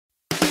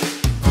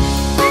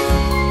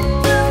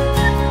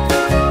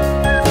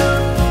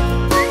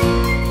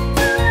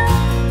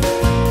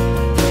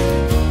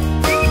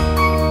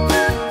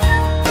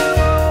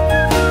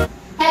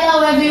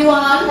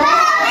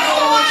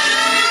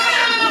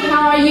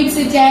you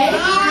today?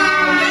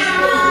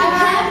 I'm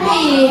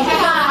happy. Hi.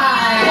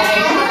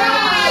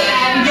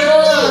 I'm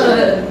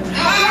good.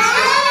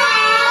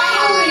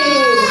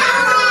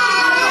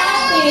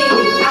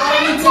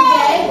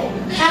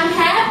 I'm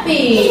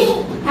happy.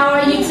 How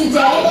are you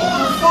today?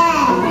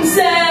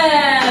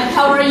 Sad.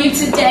 How are you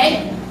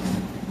today?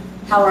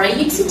 How are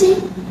you today?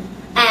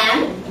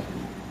 And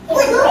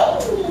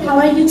how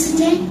are you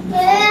today?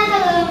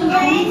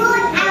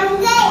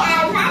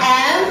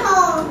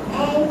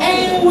 I'm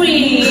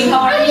angry.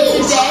 How are you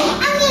today?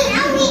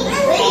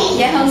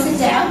 Dạ không, xin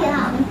chào.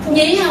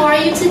 Nhi, how are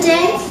you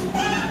today?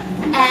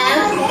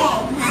 I'm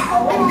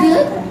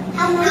good.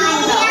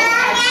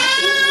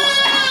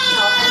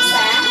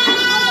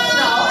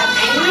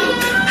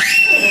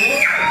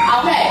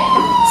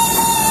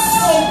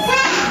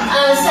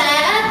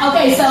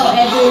 Okay, so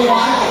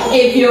everyone,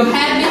 if you're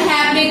happy,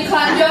 happy,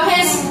 clap your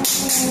hands.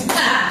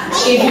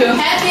 If you're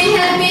happy,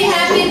 happy,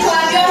 happy,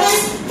 clap your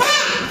hands.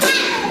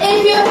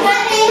 If you're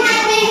happy,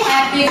 happy,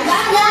 happy,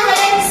 clap your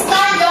hands,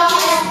 clap your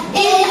hands.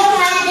 If you're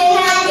happy,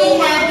 happy,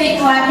 happy,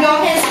 clap your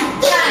hands.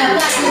 Clap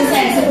your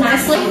hands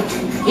nicely.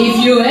 If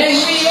you're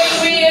angry,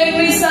 angry,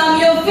 angry, stomp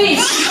your feet,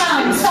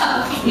 stomp,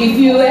 stomp. If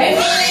you're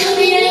angry,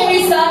 angry, angry,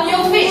 stomp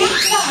your feet,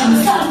 stomp,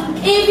 stomp.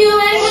 If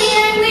you're angry,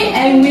 angry,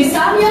 angry,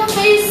 stomp your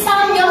feet,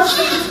 stomp your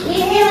feet.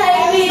 If you're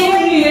angry,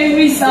 angry,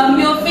 angry, stomp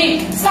your feet,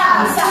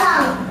 stomp,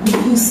 stomp.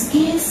 If you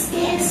scared,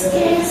 scared,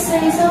 scared,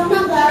 say so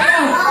no.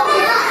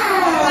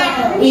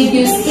 If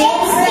you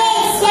scared,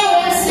 scared,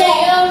 scared, say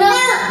oh no.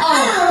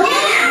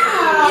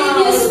 If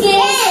you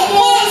scared,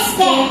 scared,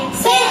 scared,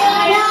 say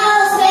oh no,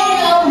 say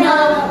oh no.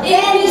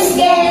 If you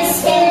scared,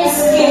 scared,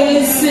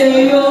 scared,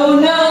 say oh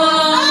no.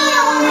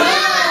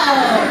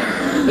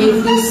 If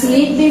you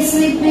sleepy,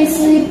 sleepy,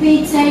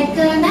 sleepy, take a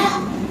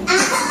nap.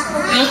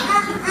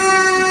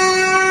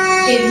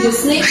 If you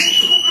sleep,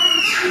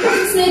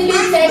 sleepy,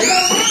 take a nap.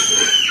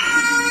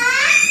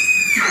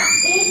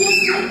 If you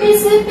sleepy,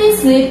 sleepy,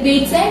 sleepy,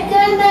 take a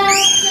nap.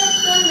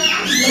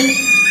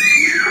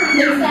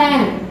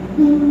 Listen.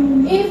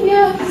 If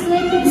you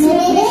sleepy,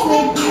 sleepy,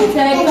 sleepy,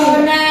 take a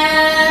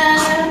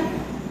nap.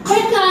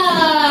 Wake up.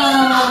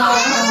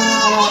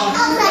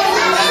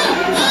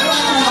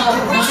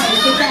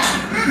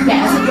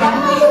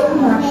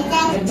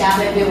 Good job,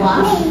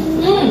 everyone.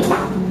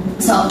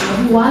 So,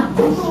 everyone,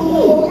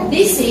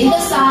 this is the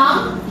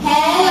song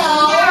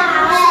Hello.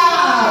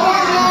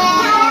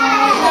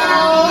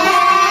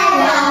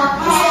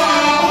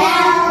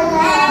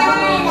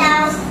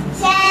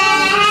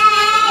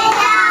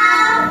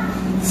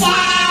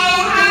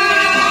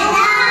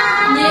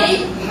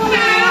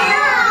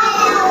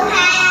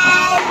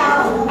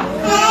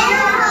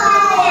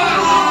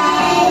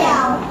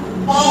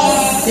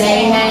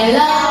 Say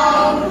hello.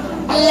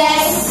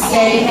 Let's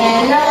say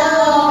hello.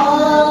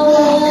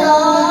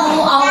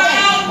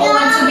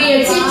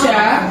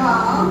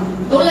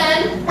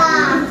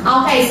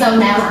 Okay, so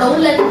now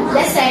Tú-Linh,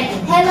 let's say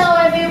hello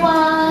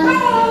everyone.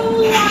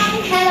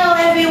 Hello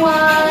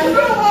everyone.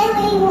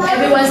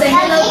 Everyone say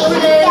hello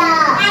Tú-Linh.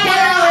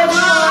 Hello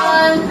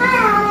everyone.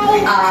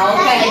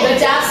 Okay, good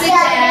job. Sit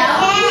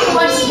down. Who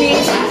wants to be a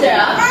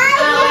teacher?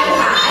 Quang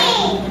Khải.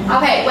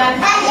 Okay, Quang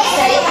Khải, let's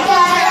say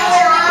hello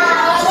everyone.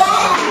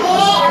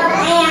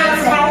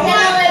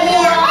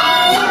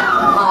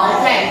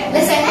 Okay,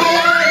 let's say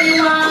hello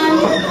everyone.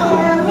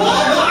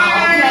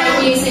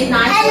 Okay, you sit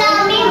nice.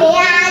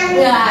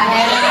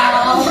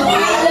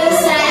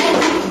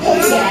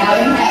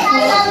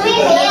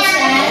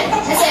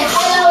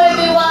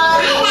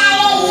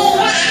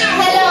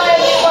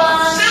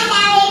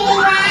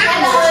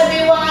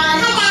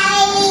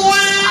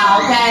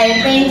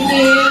 Thank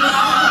you.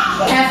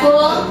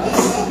 Careful.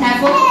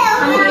 Careful.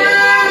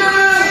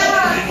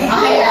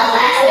 Okay,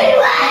 that's it.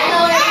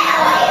 Hello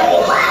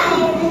everyone.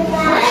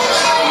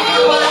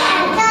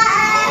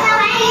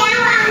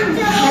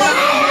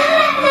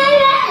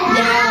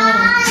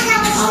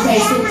 Okay,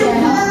 sit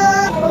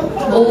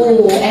down.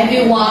 Oh,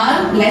 everyone,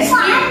 let's do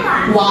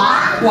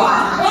walk,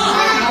 walk.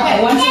 Okay,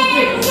 1, 2,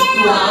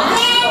 3. Walk,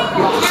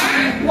 walk,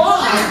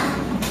 walk.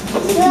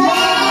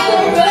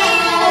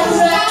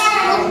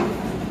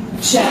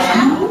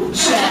 Jump,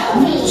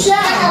 jump,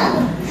 jump.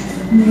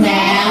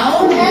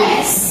 Now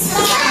let's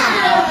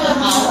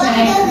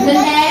okay.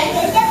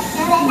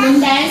 Linh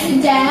Dan, sit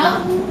down.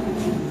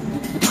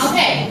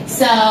 Okay,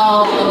 so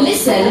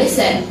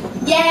listen.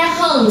 Gia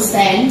Hân,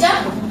 stand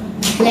up.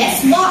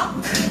 Let's walk.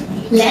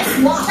 Let's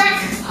walk.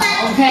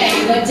 Okay,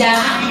 good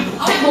job.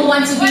 Who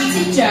wants to be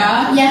teacher?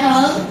 Gia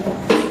Hân.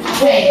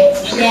 Okay,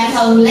 Gia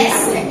Hân,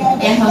 let's.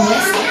 Everyone,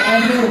 let's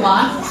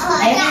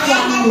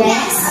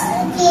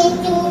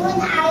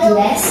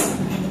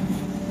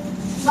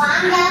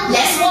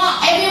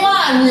walk,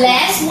 everyone.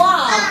 Let's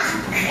walk.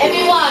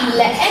 Everyone,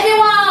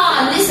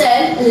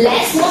 listen.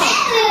 Let's walk.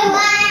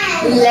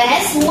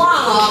 Let's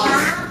walk.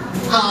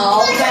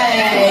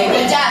 Okay,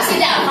 good job. Sit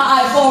down.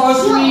 5, 4,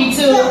 3,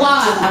 2,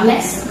 1.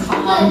 Let's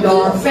call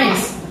your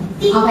friends.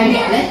 Okay,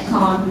 yeah, let's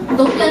call.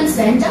 Tú-Linh,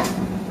 stand up.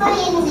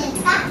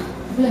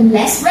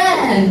 Let's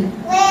run.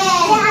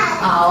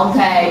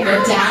 Okay,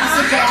 good job.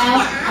 Sit down.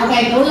 smile.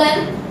 Okay, Tú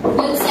Linh.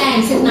 Linh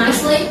Sang, sit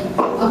nicely.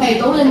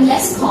 Okay, Tú Linh,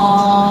 let's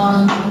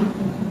call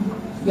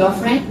your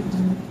friend.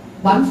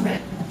 One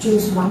friend.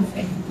 Choose one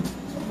friend.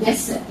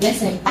 Let's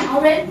say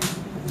orange.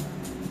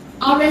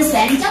 Orange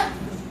Santa.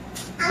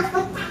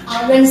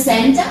 Orange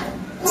Santa.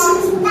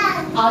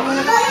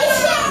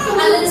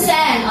 Linh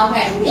Sang.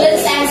 Okay, Linh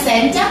Sang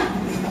Santa.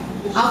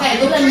 Okay,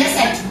 Tú Linh, let's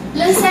say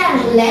Linh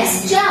Sang,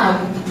 let's jump.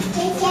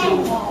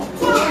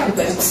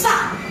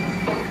 Stop.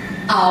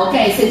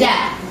 Okay, sit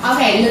down.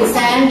 Okay, Linh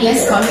Sang,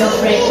 let's call your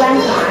friend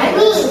Quang Khải.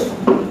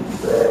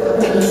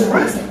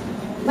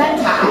 Quang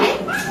Khải.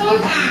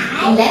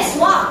 Let's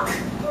walk.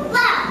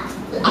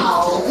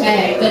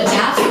 Okay, good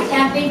job.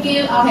 Thank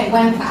you. Okay,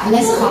 Quang Khải,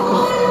 let's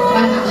call.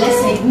 Quang Khải, let's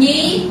say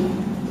Nhi.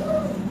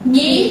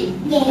 Nhi.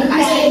 Quang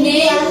Khải say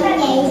Nhi.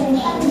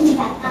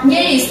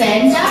 Nhi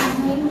Santa.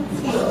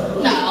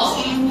 No.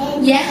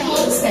 Giá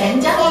Hương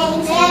Santa.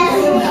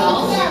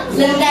 No.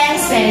 Linh Đang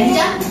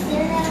Santa.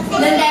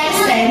 Linh Đang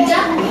Santa.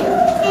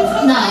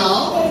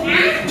 No.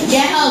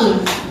 Giá Hưng.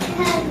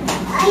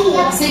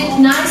 Sit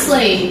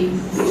nicely.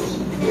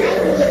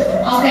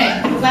 Okay,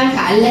 Quang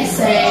Khải, let's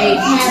say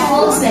Hà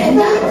Phương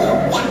Santa.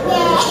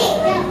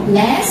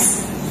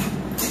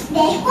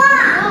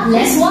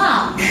 Let's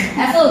walk.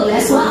 Hà Phương,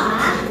 let's walk.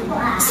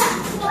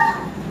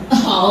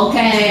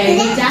 Okay,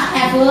 good job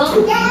Hà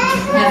Phương.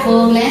 Hà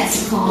Phương,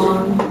 let's call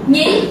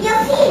Nhi.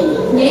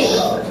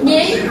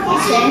 Nhi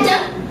Santa.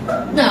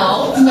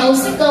 No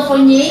sticker for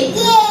Nhi.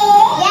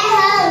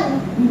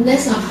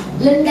 Let's not.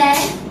 Linh Đan.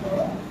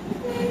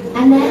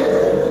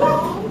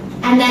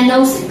 Anna,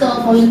 no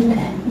sticker for Linh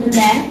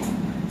Đan.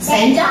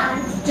 Santa,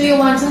 do you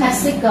want to have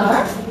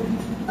sticker?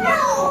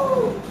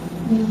 No.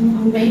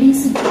 Already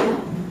sticker.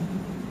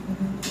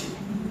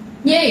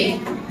 Nhi,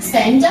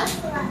 Santa.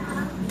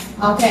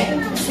 Okay,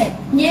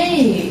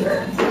 Nhi,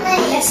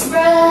 let's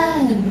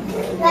run.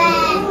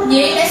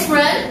 Nhi, let's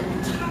run.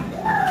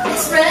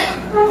 Let's run.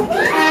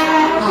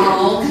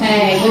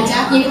 Okay, good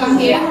job. Nhi, come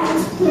here.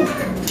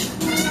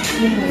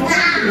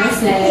 Let's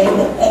say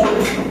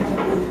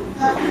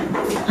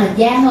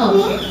Gia Hân.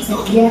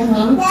 Gia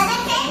Hân.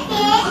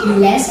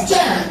 Let's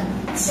jump.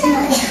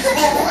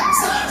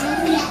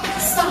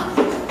 Stop.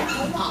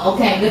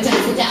 Okay, good job.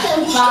 Good job.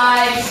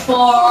 5,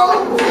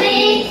 4,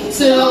 3,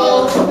 2,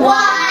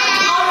 1.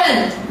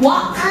 Orange,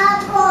 walk.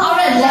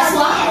 Orange, let's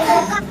walk.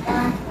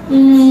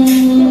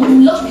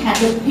 Look at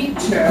the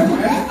picture.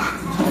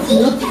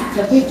 Look at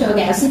the picture.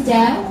 Gạo xích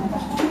cháo.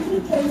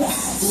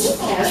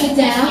 Gạo xích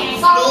cháo.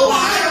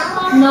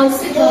 No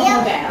sticker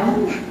for gạo.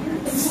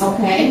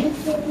 Okay.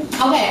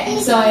 Okay,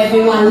 so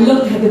everyone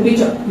look at the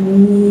picture.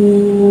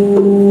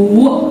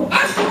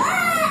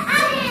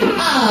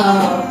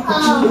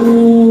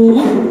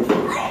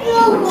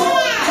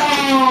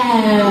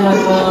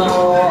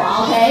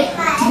 Okay,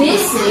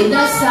 this is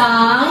the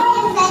song.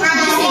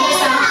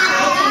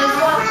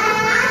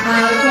 I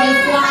can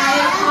fly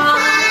high.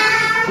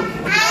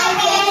 I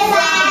can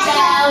fly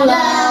down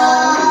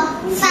low.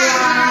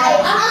 Fly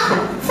up,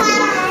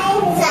 fly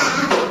down.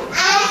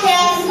 I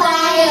can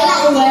fly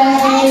away.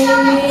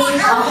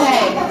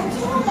 Okay.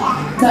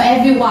 So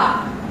everyone,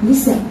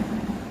 listen.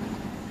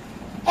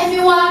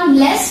 Everyone,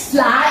 let's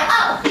fly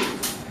up.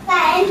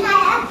 Fly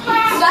down.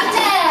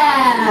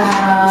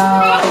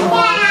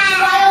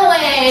 Fly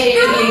away.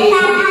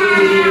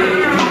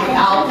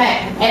 Okay.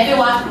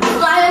 Everyone,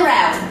 fly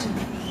around.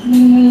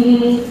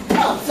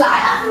 Fly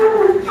up.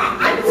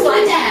 Fly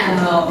down.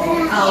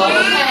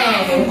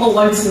 Okay. Who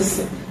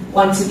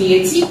want to be a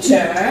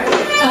teacher?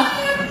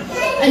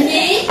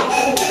 Nhi?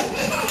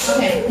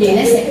 Okay. Yeah,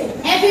 let's say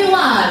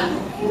everyone.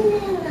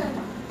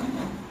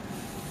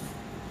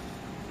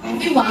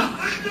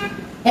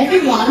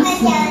 Everyone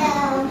fly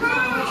high.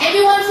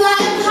 Everyone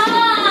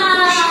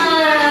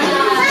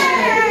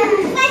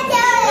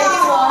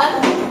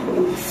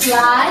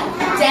fly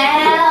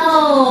down.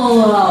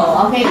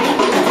 Okay.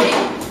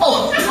 Oh,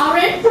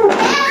 orange.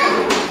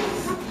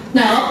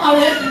 No,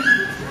 orange.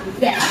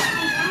 Yeah.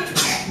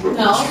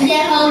 No,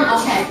 Gia Hân.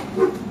 Okay.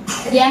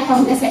 Gia Hân.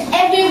 Let's say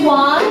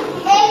everyone.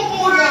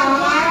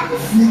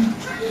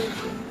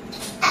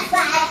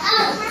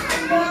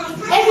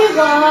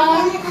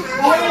 Everyone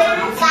fly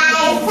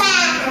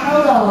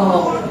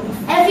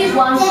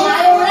Everyone fly around. Everyone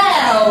fly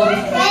around.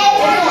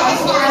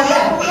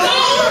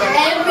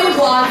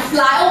 Everyone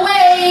fly away.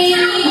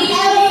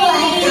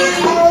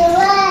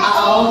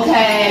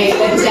 Okay,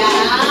 good job.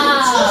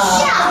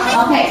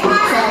 Okay, so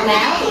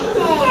now,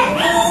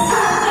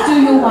 do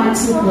you want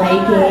to play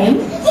game?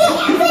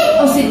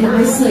 Oh, sit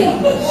nicely.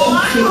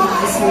 Sit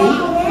nicely.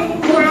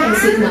 Okay,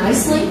 sit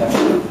nicely.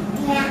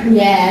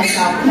 Yes,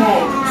 okay.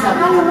 So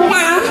now let's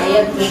play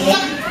a game.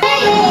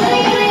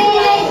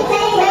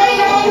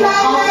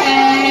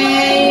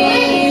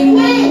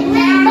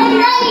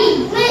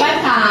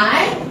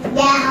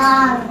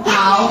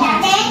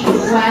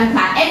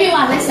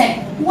 Everyone, let's say,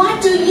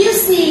 what do you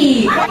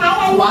see?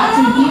 What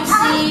do you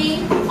see?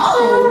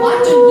 Oh,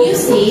 what do you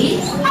see?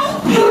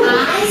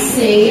 I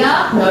see a,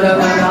 no.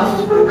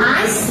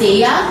 I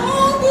see a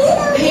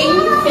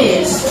pink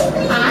fish.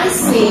 I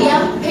see a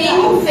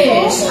pink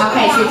fish.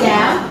 Okay, sit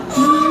down.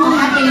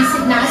 Happy,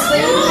 sit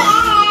nicely.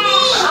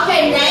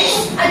 Okay, next,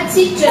 a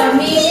teacher,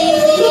 me.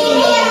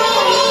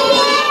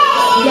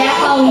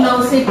 Yeah, oh no,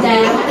 sit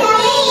down.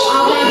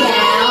 Okay,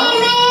 down.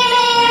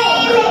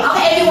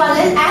 Okay, everyone,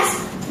 let's ask,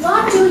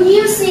 what do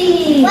you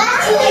see?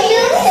 What do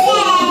you see?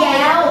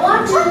 Yeah,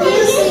 what do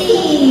you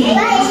see?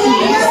 What do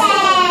you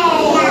see?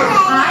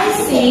 I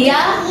see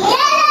a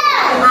Yellow.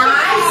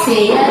 I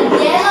see a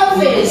yellow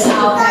fish.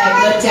 Okay,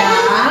 good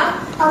job.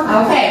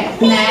 Okay,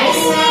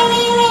 next.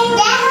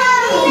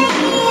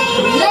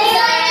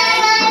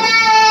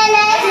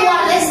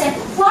 Everyone listen.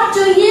 What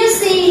do you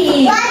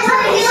see? What do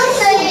you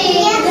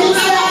see?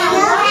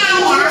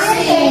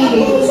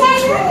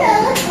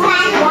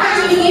 What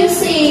do you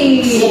see?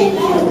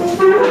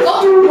 Go.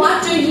 What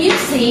do you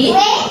see? I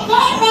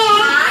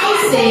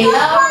see a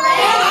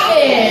red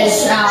fish.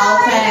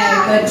 Okay,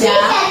 good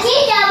job.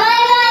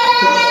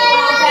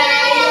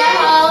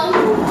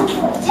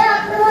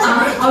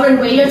 Orange,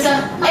 wait your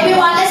turn.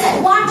 Everyone,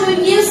 listen. What do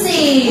you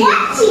see?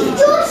 What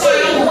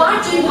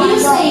do you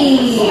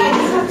see?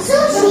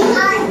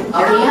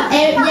 Oh yeah.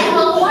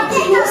 Yellow. What do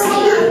you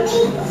see?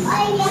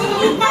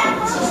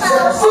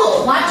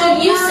 What do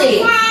you see?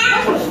 I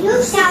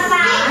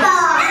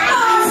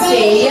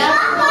see a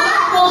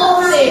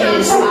purple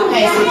fish.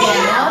 Okay, sit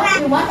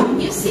down. What do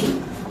you see?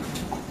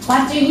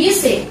 What do you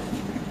see?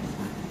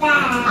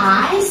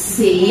 I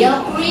see a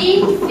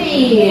green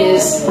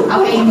fish.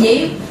 Okay,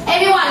 you.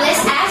 Everyone,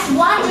 let's ask,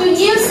 what do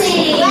you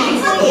see?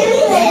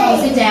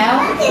 Sit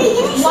down.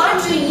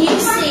 What do you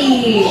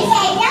see?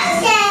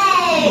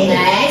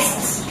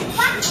 Next.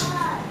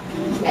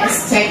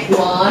 Let's take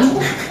one.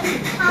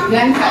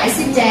 Quang Khải,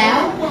 sit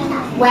down.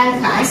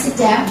 Quang Khải, sit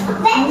down.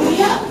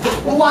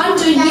 What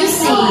do you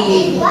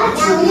see?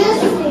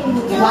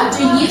 What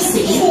do you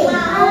see?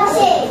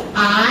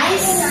 I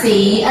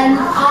see an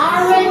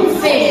orange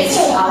fish.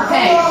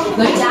 Okay,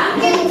 good job.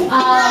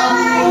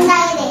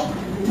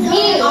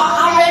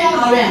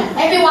 Orange.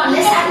 Everyone,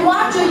 let's ask,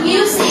 what do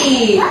you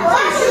see?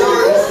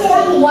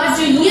 What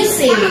do you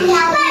see? I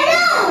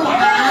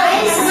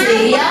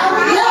see a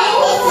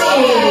blue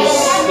fish.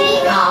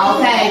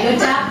 Okay, good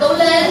job, Tú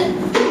Linh.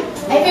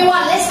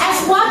 Everyone, let's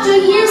ask, what do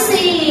you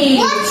see?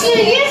 What do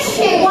you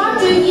see? What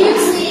do you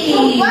see?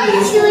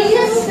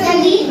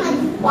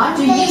 What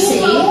do you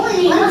see?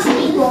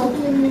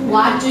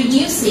 What do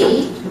you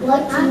see?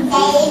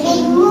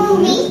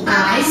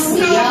 I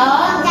see a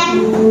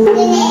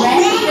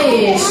red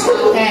fish.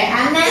 Okay,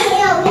 Anna.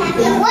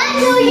 What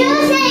do you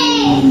see?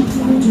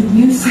 What do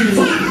you see?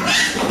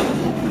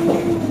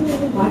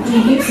 What do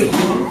you see?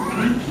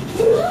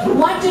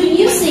 What do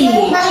you see?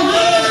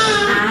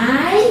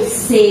 I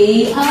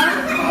see a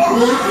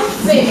black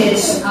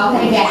fish.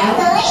 Okay, Gạo.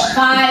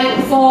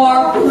 5,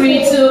 4,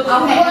 3, 2.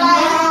 Okay,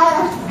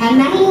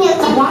 Anna.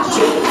 What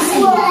do you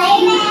see?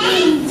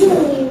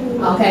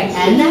 Okay,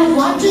 Anna,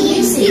 what do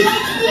you see? I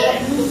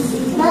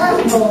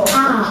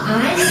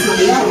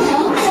see a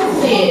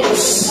purple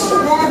fish.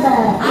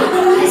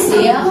 I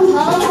see a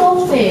purple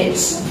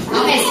fish.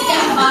 Okay, sit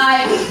down.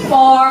 5,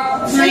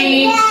 4,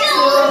 3, 2,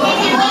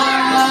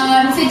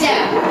 1. Sit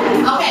down.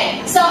 Okay,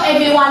 so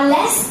everyone,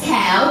 let's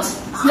count.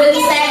 Linh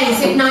Sang,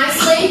 sit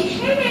nicely.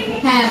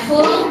 Hà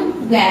Phương,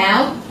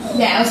 Gạo,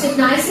 sit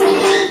nicely.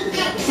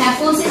 Hà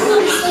Phương, sit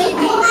nicely.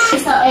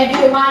 So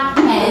everyone,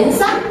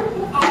 hands up.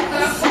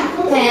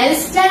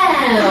 Hands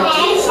down.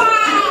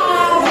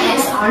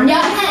 Hands on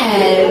your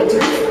head.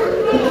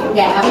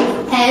 Gạo,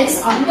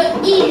 hands on your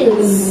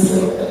ears.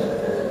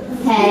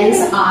 Hands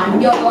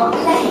on your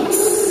legs.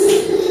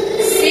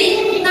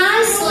 Sit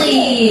nicely.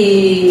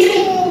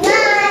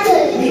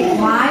 Be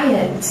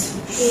quiet.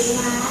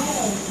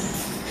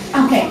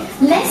 Okay,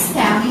 let's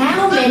count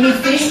how many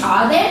fish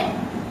are there.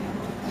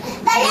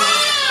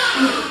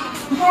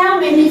 How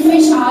many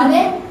fish are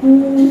there?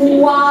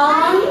 1,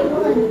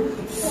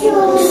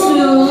 2,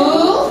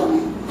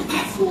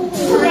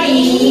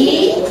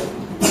 3,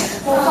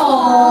 4,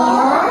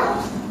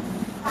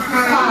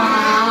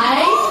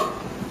 5,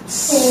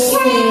 6,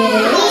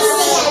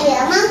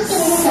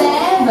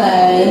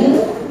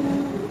 7,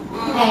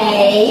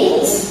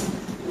 8,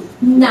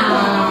 9,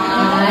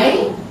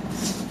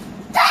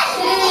 10,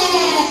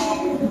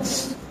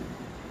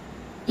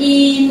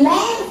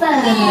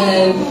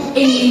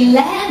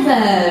 11.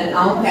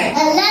 Okay.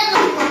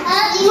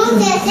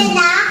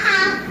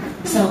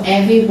 So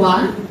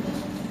everyone,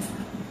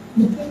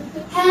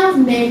 how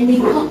many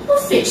purple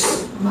fish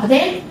are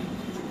there?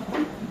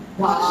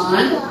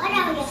 1,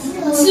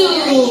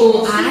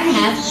 2. I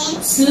have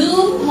 2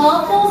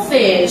 purple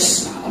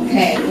fish.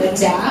 Okay, good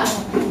job.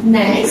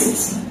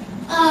 Next.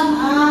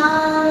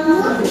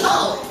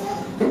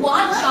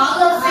 What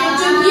color fish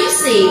do you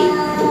see?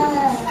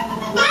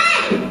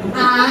 I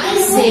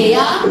see a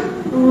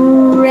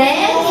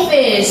red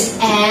fish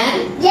and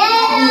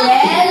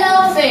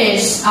yellow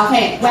fish.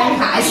 Okay, Quang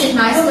Khải, sit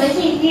nicely.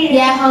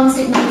 Gia Hân,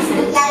 sit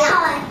nicely.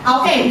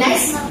 Okay,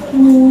 next.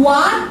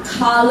 What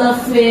color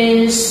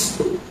fish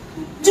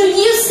Do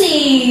you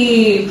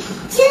see?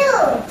 Two.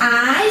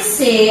 I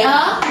see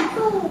a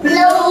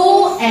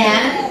blue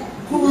and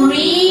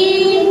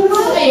green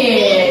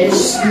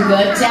fish.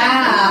 Good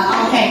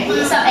job. Okay,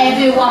 so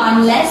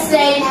everyone, let's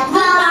say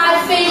goodbye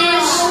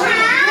fish.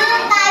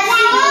 Goodbye.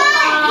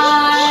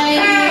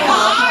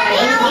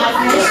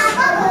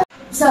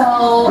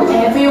 So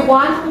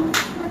everyone,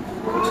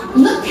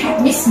 look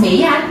at Miss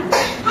Mian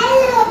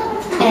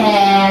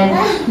and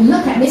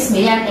look at Miss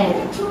Mian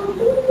and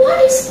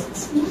what is it?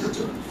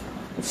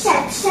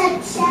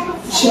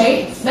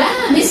 Shape.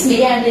 Miss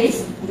Mian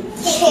is.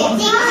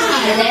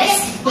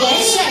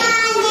 Let's shake.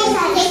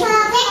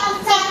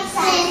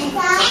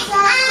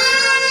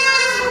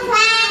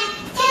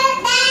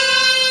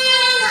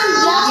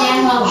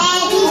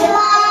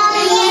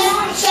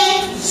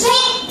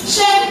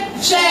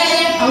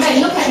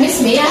 Okay, look at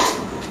Miss Mia.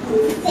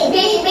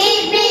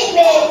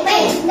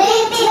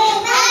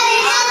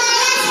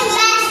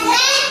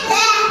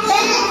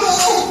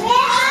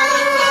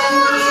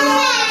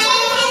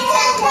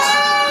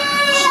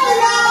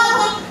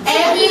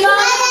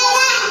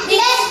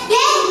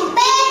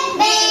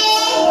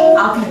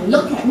 Okay,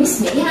 look at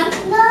Miss Mia.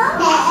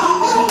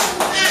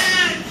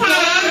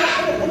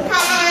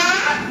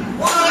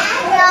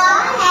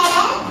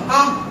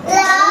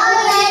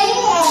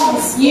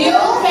 You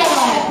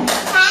can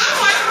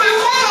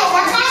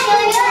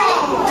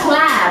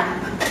clap.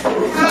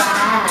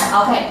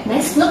 Okay,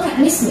 let's look at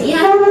Miss Mia.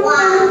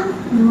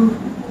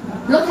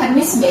 Look at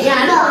Miss Mia.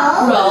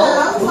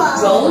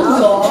 Roll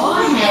your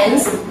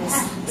hands as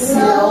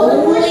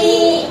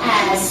slowly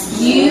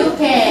as you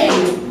can.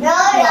 As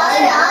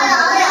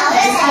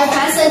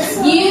fast as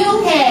you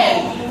can.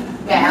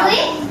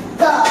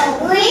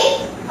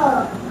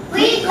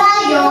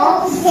 Wiggle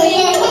your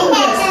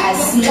fingers as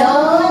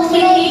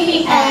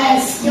slowly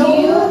as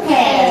you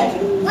can.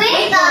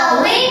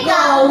 Wiggle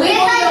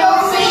your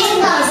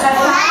fingers as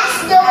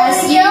fast as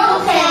you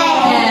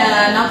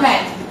can. Okay,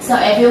 so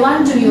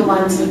everyone, do you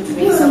want to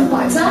drink some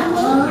water?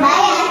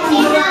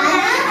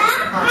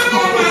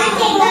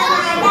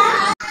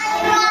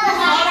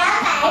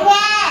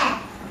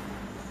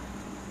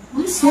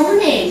 What's your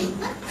name?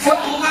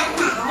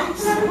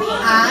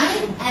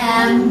 I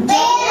am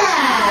Dora.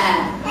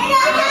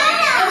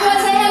 Everyone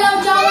say hello,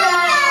 Dora.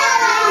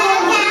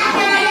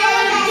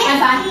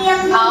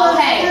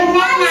 Okay.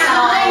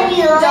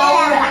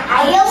 Dora.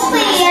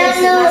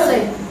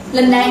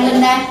 Linh Đan.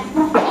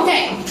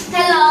 Okay.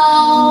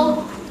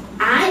 Hello.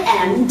 I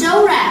am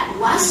Dora.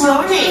 What's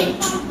your name?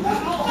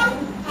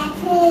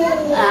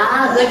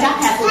 Good job,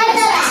 Haful.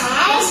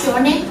 What's your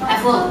name?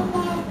 Haful,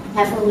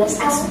 let's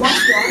ask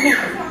what's your name?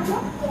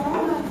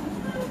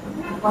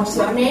 What's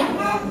your name?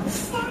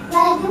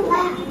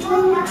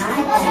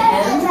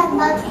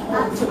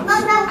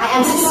 I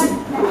am Sissy.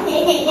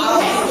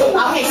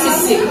 Okay,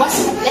 Sissy.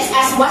 Let's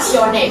ask what's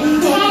your name?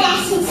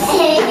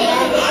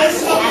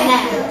 Anna.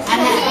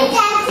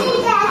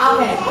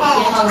 Okay.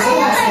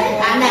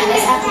 Anna,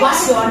 let's ask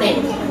what's your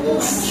name?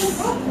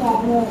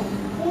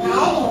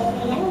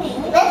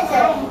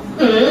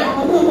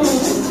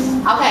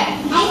 Okay.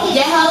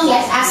 Jae-hân,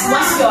 let's ask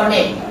what's your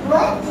name?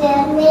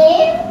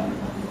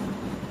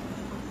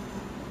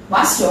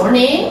 What's your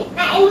name?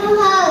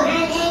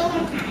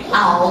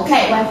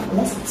 Okay. Well,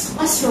 let's ask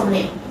what's your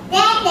name?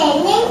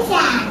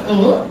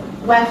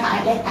 Well, let's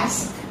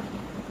ask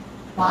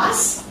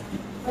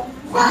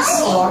what's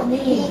your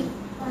name?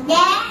 Okay,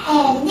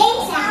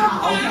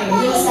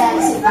 Lisa,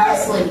 sit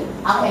nicely.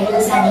 Okay,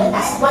 Lisa, let's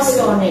ask what's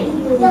your name?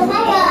 What's your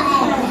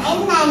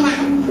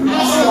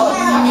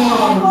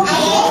name?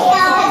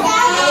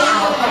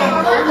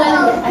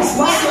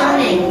 What's your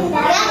name?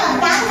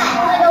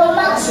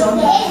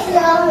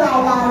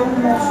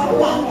 What's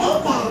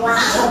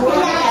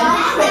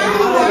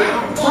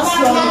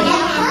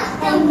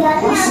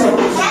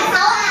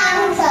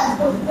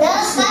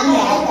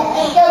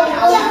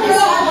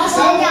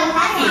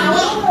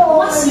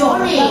your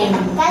name?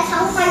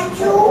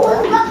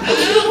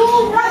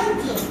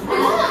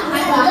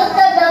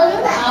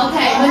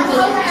 Okay,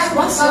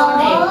 what's your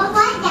name?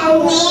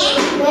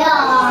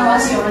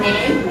 What's your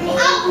name?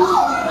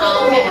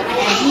 Okay,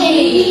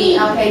 Nhi.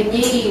 Okay,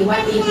 Nhi, what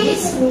is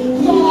this?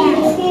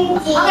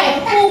 Okay,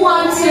 who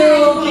wants to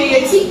be a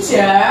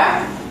teacher?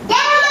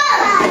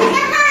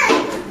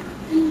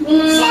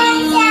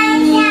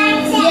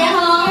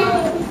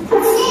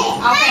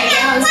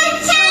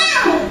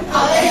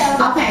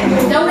 Okay,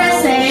 don't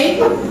say.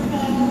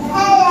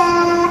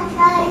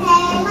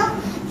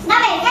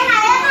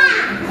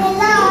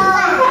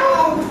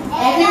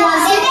 Everyone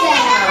sit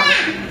down.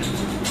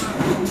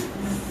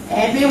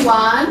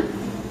 Everyone.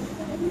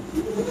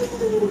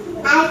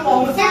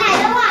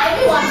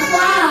 Everyone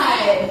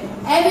fly.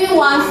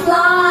 Everyone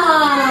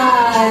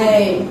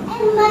fly.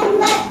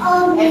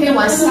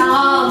 Everyone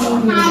stop.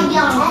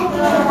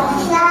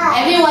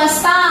 Everyone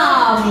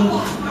stop.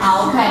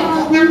 Okay.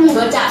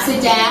 Good job.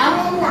 Sit down.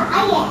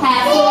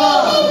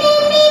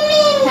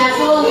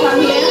 Haful,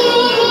 come here.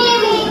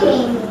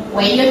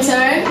 Wait your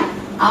turn.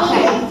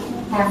 Okay.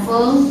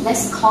 Haful,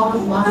 let's call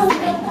one.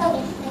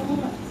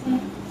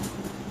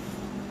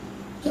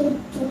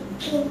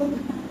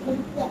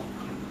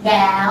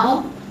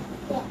 Gạo.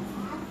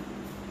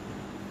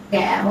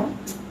 Gạo.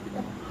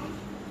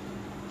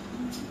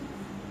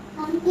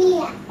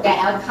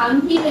 Gạo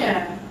come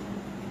here.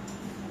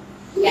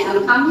 Gạo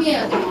come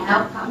here.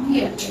 Gạo come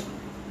here.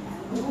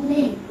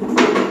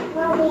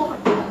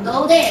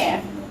 Go there.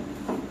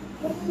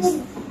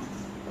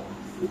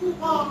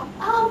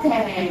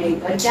 Okay,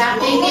 good job.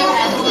 Thank you,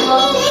 Hạnh.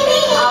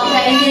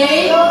 Okay,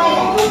 gì?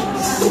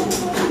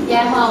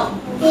 Dạ không?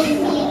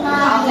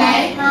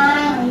 Okay.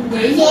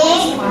 Gì?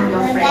 From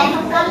your friend.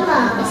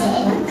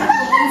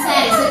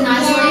 Say, xin nói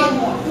sweet.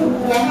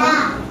 Dạ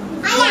không?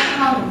 Dạ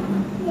không?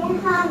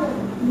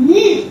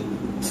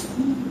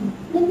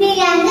 Đi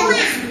làm đó mà.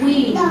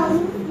 Sweet.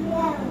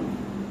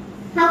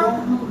 Không.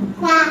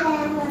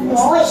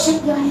 Boy,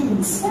 shake your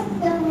hands.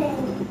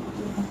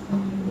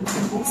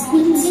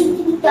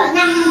 Chọn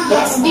năng.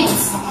 Yes,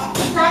 beats.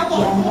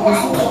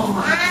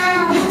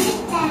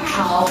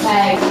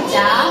 Okay, good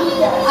job.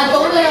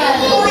 Cố lên.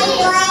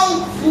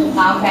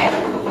 Okay.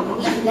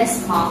 Let's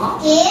call.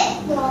 Tiếp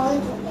rồi.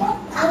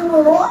 Ăn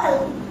ngủ.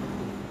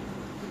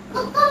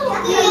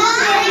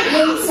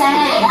 Linh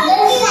sang.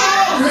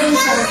 Linh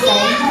sang.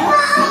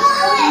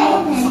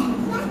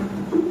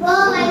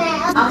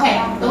 Okay,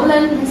 cố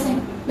lên.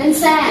 Linh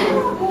sang.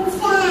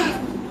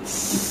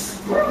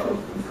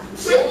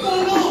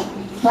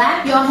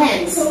 Clap your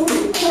hands.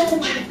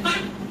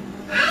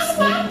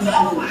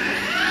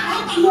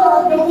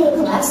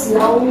 Clap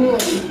slowly.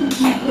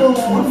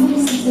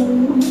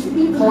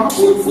 Clap.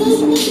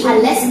 And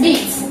let's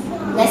beat.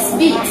 Let's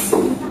beat.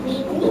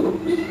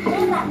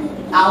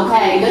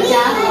 Okay, good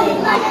job.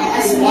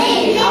 That's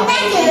great.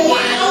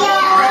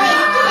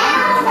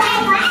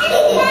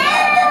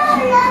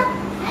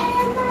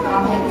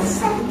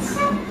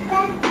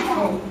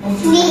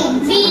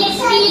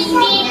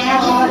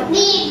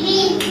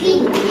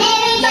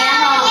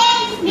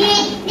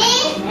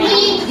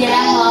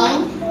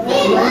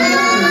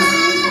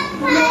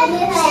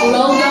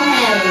 Blow your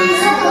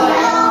hands.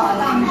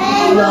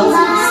 Blow.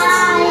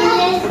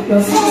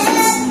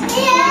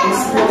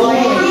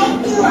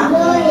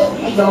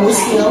 Blow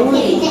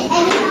slowly.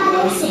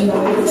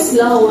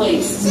 Slowly.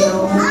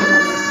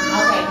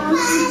 Okay.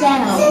 Sit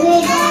down.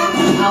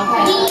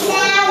 Okay.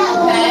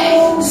 Okay.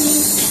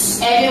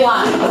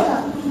 Everyone.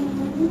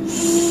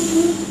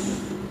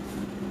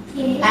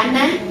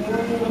 Anna.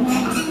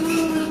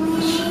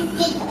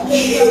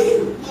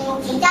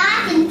 Chị đó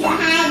xin cho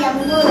 2 đồng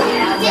 10.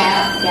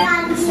 Dạ.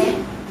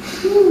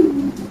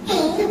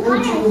 What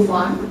do you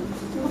want?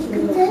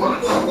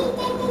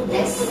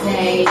 Let's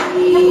say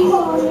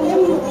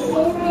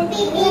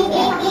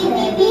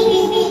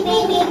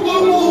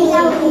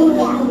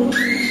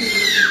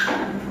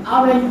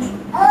orange.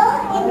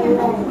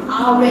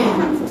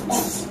 Orange.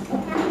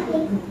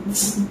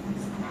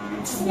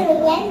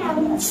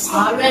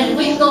 Orange,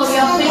 wiggle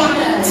your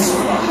fingers.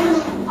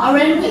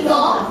 Orange,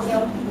 wiggle.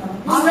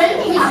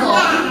 Orange, wiggle.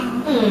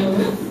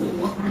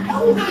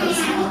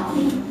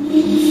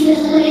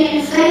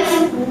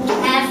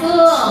 Hà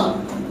Phương.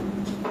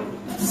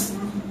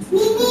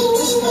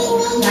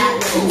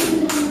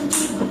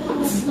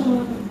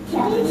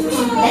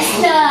 Let's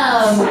go.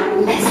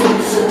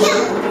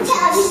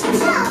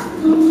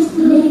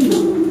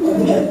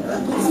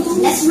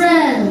 Let's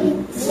run.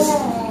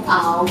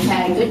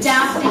 Okay, good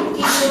job. Thank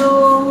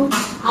you.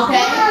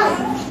 Okay.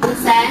 Good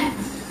sáng.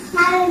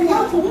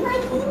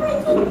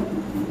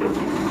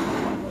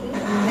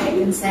 Okay,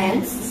 good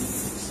sáng.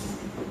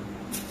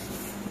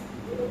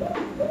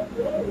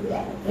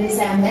 Lên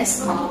sang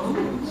let's call.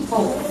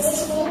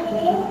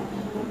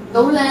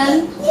 Tú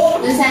lên.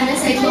 Lên sang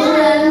let's say tú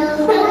lên.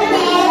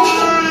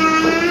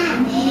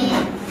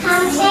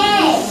 Không xe.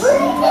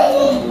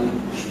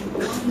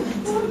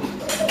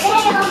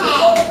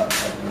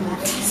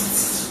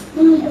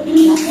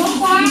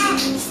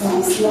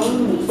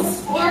 Slowly.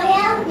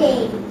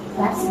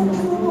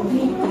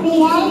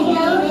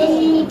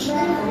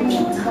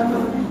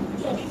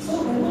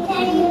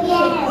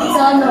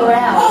 Turn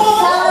around.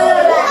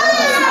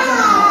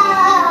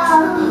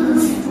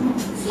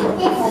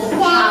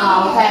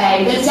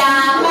 Okay, good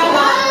job.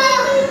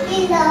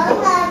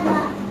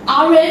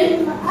 Orange.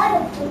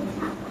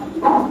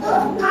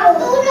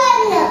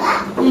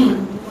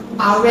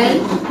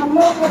 Orange.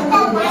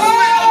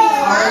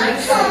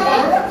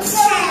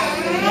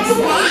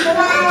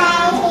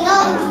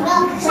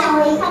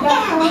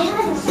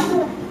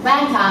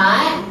 Ban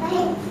Khải.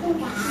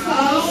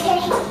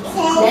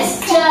 Let's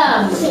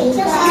jump.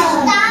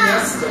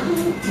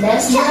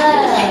 Let's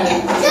run.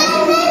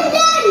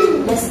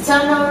 Let's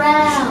turn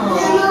around.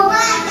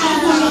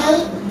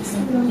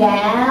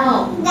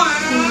 Gạo.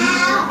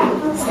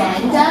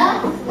 Center.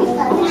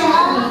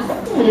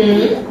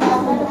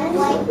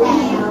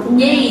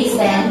 Nhi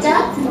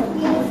center.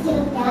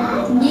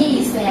 Nhi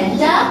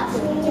center.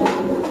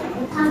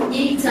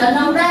 Nhi turn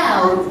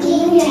around.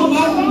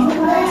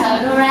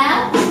 Turn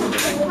around.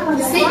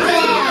 Sit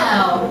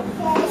down.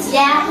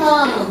 Gia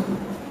Hân.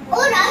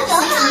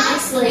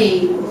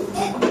 Nicely.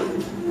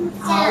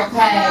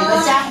 Okay,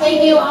 good job.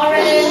 Thank you,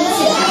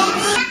 Orange.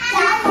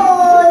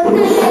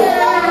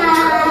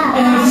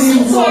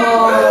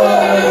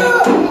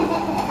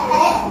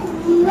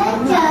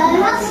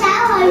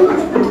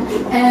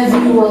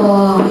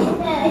 Everyone,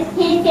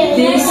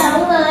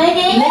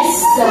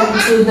 listen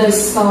to the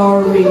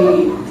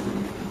story.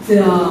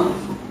 The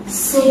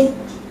sick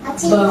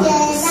birds.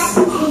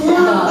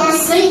 The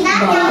sick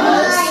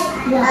birds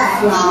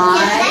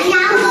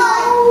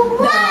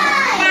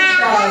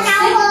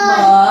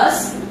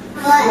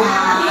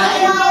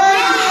fly.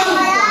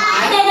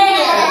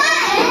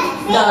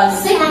 The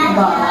sick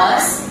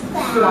birds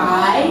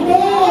fly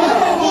there.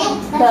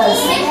 The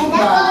sick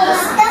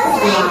birds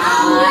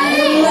fly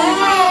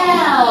well.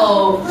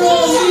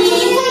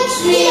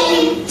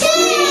 Tweet.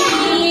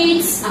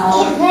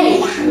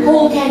 Okay, who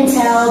can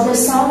tell the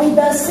story?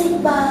 The sick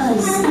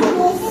birds.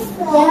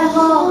 They're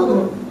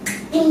home.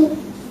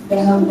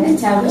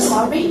 Let's tell the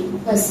story.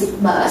 The sick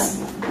birds.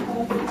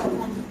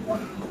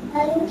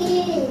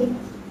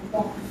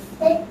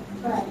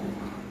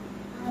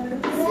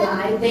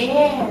 Fly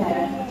there.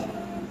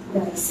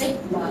 The sick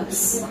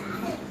birds.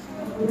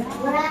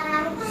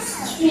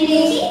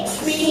 Tweet.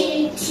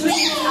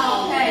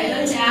 Okay,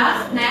 good job.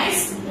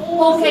 Next.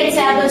 Who can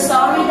tell the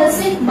story? The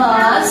sick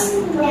birds.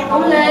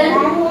 Okay.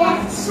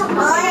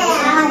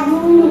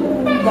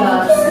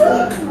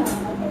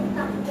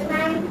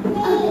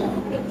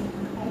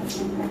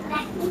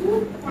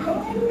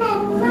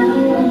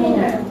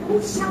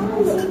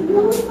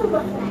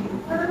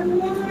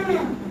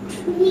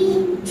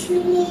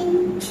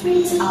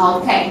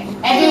 Okay,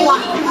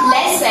 everyone,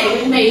 let's say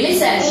with me.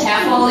 Listen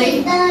carefully.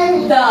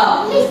 The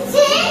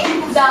sick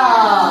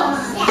birds.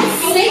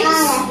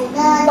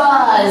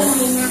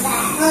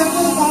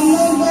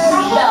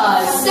 The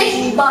sick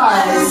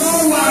birds.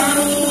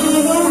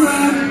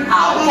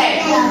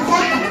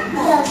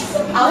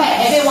 Okay,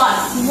 everyone.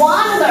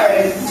 One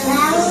bird.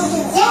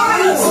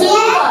 Two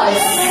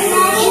birds.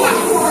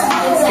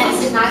 Let's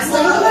say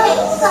nicely.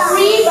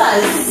 Three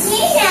birds.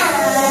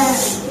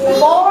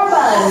 Four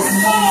birds.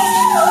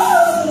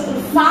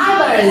 Five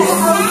birds.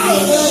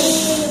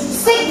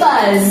 Six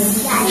birds.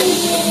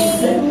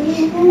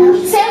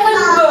 Seven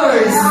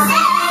birds.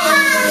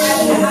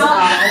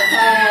 Okay,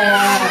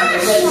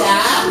 good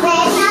job.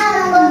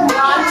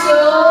 1,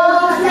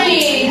 2,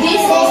 3.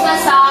 This is the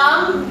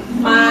song.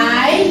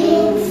 My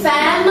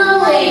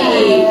family.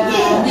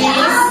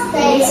 This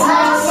is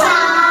my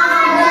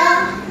father.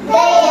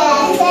 They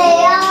say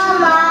your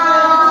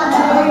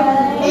mother.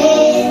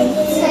 They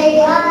say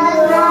your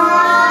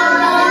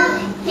brother.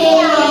 He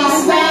is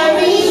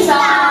very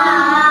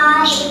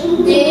shy.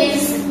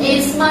 This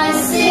is my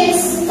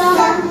sister.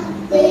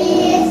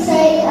 They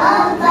say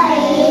your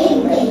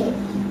baby.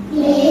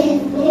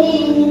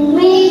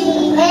 We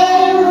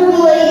and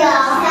we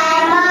are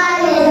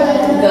family.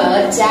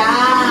 Good job.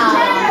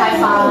 High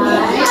five.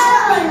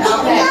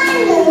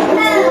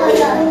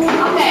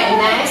 Okay,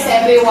 next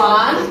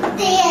everyone.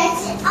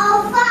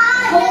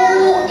 Who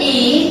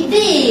is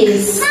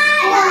this?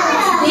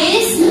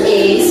 This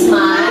is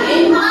my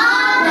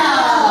mother.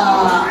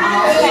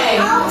 Okay.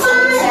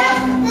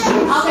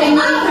 Okay,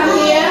 now come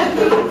here.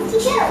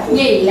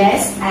 Yeah,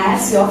 let's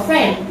ask your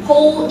friend. Who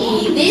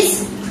is this?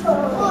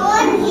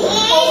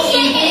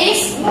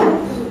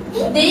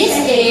 This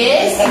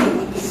is.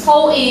 Who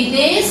is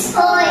this?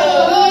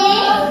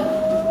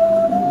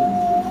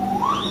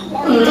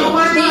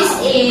 This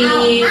is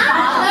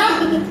father.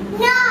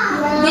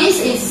 This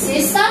is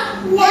sister.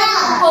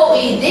 Who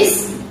is this?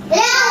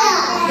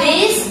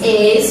 This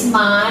is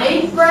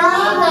my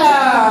brother.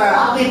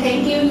 Okay,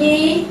 thank you,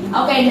 Nhi.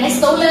 Okay, next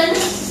student.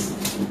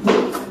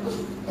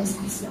 Let's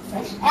ask your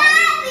friend.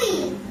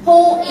 Who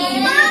is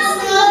this?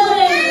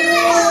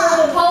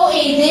 Who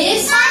is this?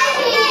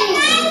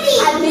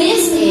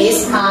 This is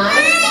my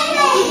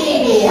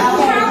baby.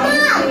 Okay,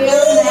 thank you.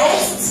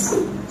 Next.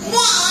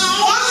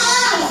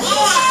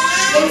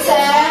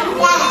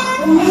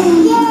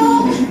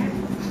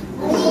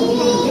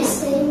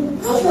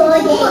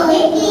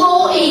 Who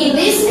is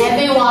this,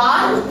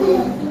 everyone?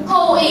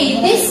 Who is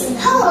this?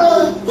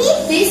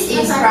 This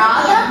is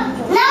brother.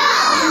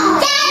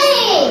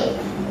 Daddy.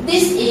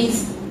 This is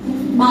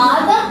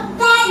mother.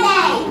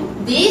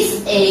 This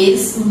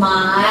is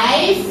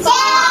my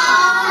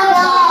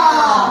father.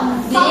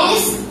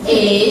 This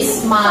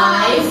is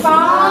my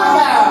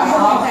father.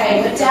 Okay,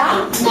 good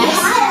job.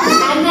 Next,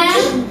 Anna.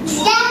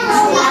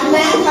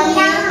 Anna, come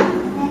here.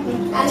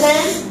 Anna.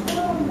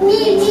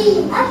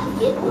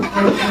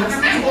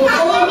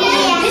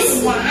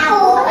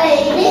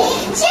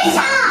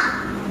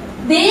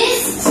 This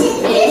is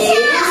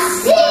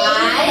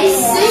my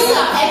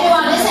sister.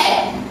 Everyone listen.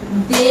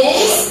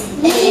 This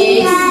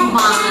is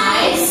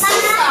my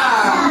sister.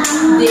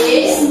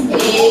 This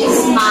is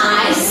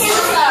my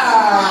sister.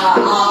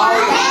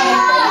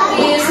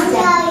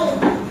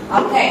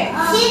 Okay.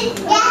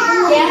 Dạ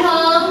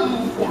không?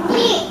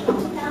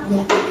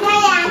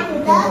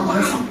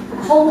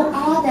 Who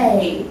are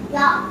they?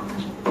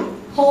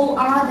 Who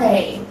are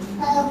they?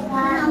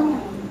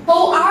 Who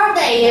are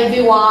they,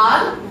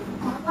 everyone?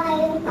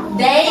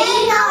 They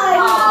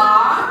are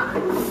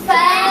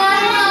family.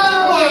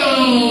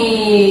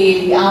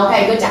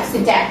 Okay, good job.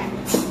 Xin chào.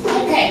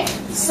 Okay,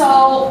 So,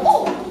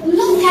 oh,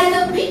 look at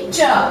the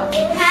picture.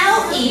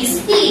 How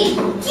is he?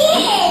 He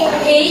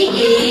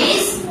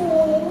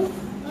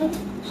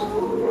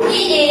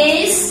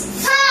is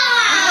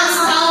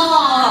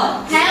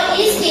tall. How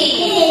is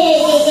he?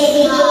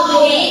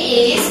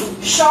 He is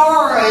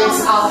short.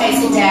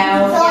 Okay, sit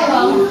down.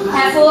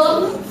 Hà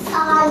Phương.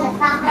 Hà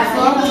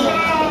Phương.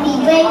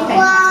 Okay.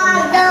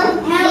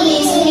 How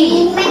is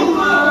he?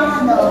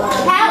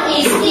 How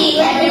is he,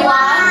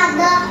 everyone?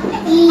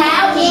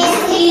 How is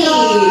he?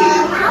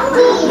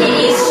 He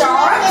is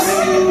short?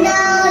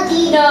 No.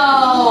 He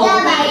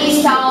is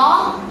tall?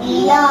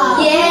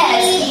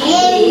 Yes, he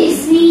is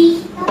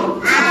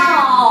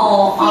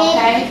tall.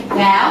 Okay.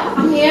 Now,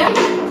 come here.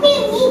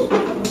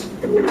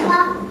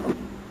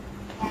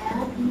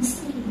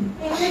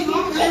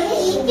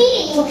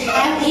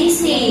 How is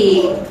he?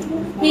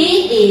 He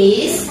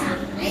is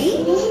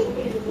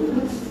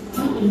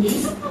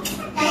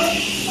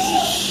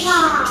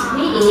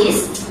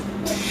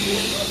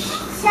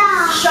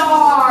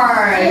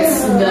short.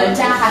 Good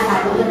job.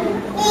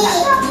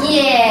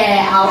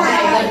 Yeah.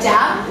 Okay. Good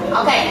job.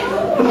 Okay.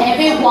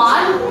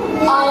 Everyone,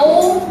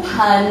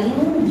 open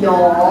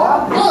your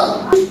book.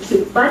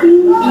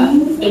 Studying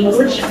in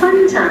English fun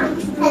time.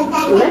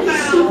 Let's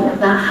sing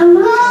the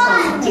hello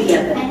song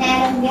together.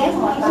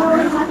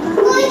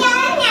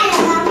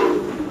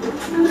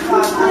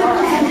 Hello,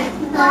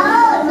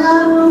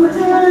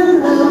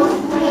 hello, hello, hello. Say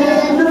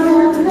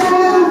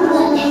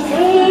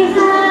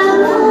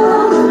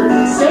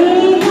hello, say hello. Hello,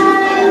 hello,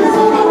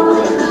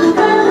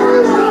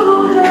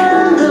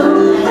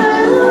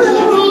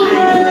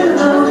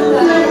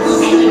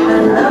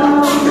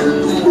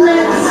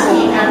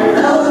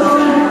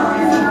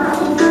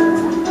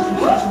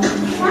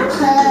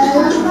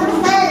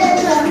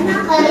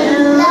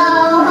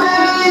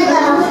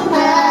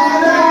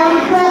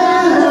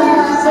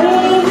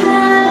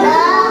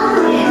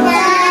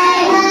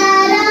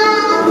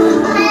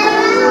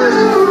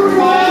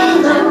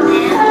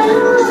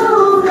 hello,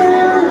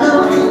 hello.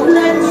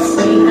 Let's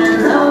say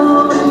hello,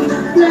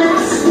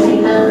 let's say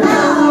hello.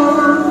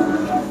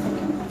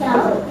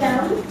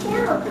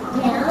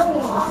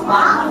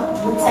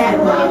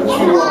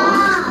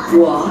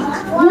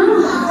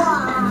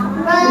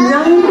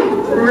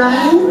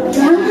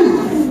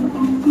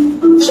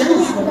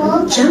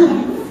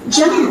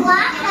 Jump. Now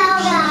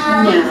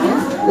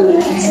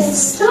let's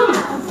stop.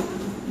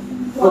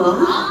 Walk.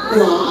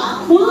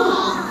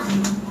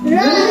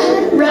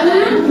 Run.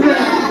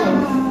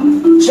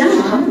 Jump.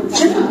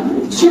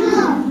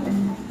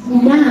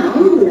 Now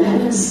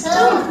let's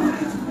stop.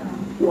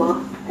 Walk.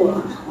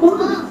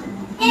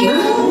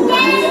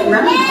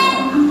 Run.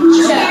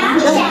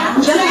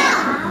 Jump.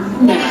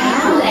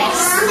 Now let's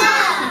stop.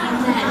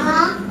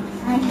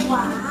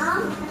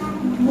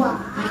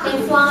 I can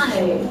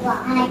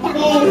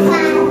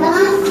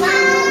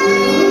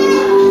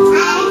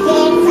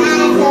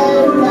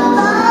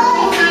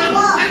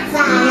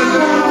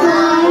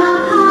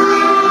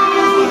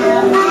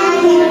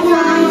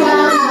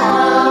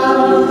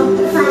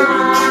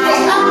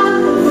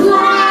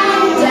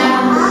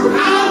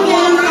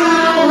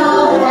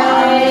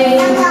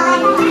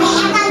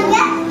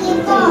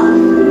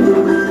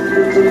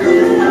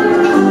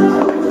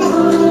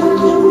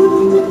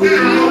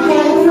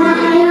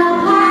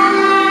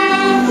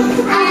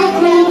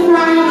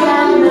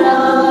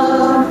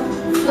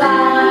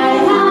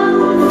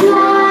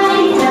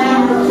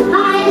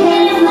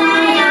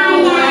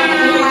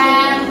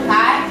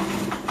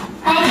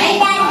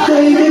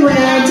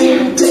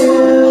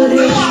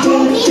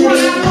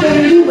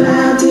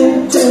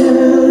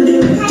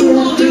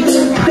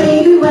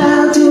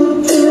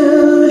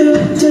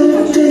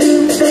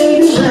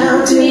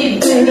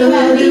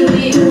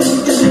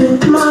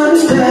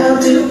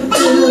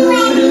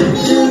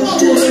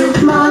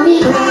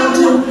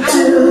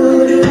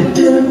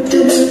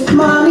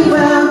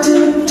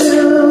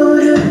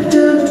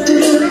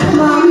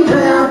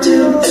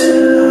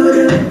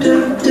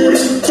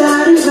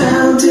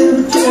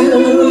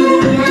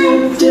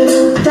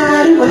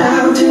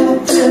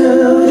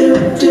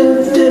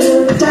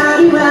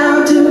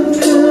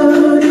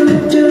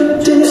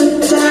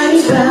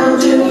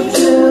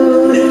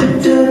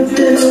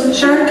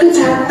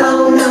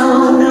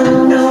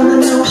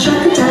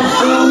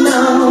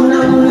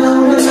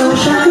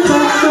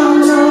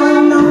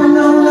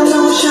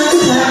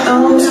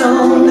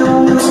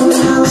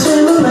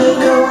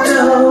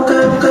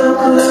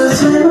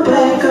Swim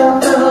away,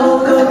 go.